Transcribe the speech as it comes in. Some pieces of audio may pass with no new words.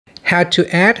how to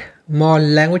add more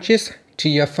languages to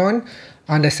your phone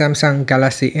on the Samsung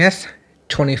Galaxy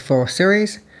S24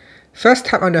 series. First,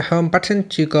 tap on the home button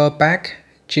to go back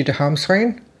to the home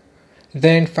screen.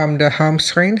 Then from the home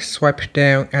screen, swipe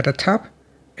down at the top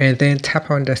and then tap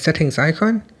on the settings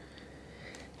icon.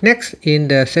 Next, in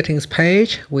the settings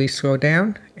page, we scroll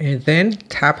down and then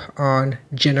tap on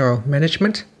general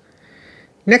management.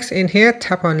 Next in here,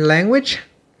 tap on language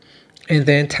and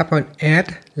then tap on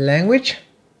add language.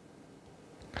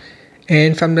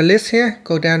 And from the list here,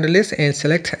 go down the list and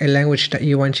select a language that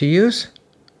you want to use.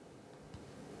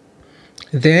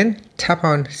 Then tap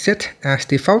on set as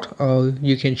default, or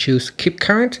you can choose keep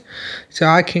current. So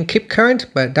I can keep current,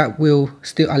 but that will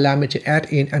still allow me to add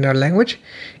in another language.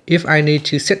 If I need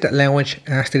to set that language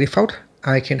as the default,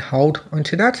 I can hold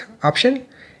onto that option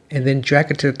and then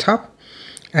drag it to the top,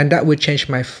 and that will change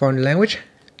my phone language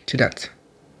to that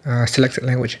selected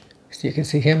language. So you can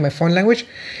see here my phone language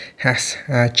has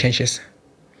changes,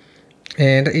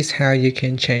 and that is how you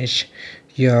can change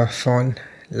your phone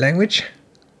language.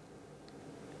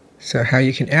 So how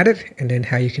you can add it and then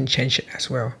how you can change it as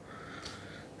well.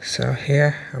 So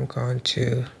here I'm going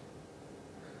to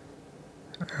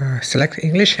select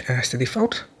English as the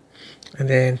default and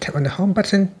then tap on the home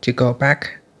button to go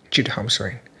back to the home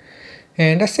screen.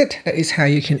 And that's it. That is how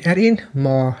you can add in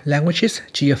more languages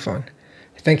to your phone.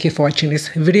 Thank you for watching this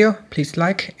video. Please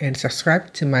like and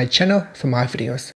subscribe to my channel for more videos.